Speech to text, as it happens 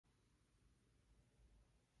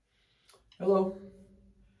Hello.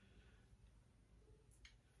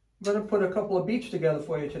 I'm going to put a couple of beats together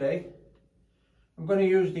for you today. I'm going to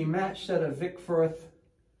use the match set of Vic Firth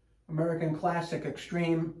American Classic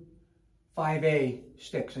Extreme 5A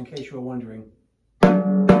sticks, in case you were wondering. I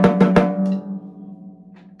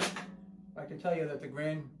can tell you that the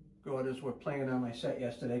granddaughters were playing on my set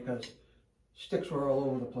yesterday because sticks were all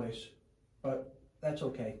over the place, but that's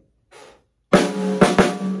okay.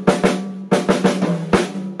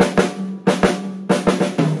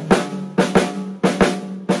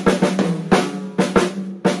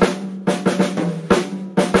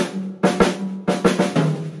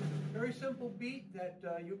 Simple beat that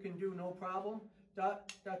you can do no problem.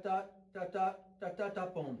 Dot dot dot dot dot dot dot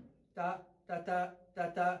dot boom. Dot dot dot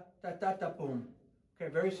dot dot dot dot dot boom.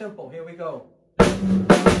 Okay, very simple. Here we go.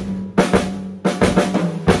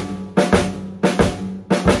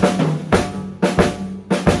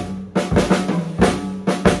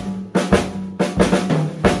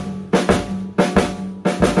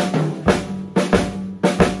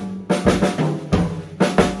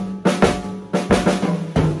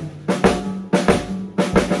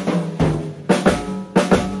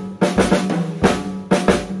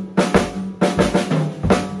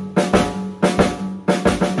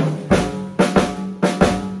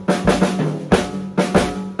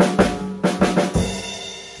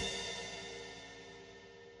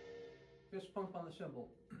 Fist pump on the cymbal.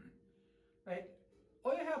 Right?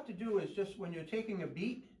 All you have to do is just, when you're taking a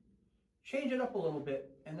beat, change it up a little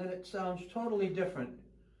bit, and then it sounds totally different.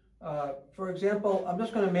 For example, I'm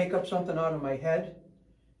just going to make up something out of my head,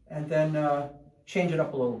 and then change it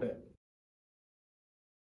up a little bit.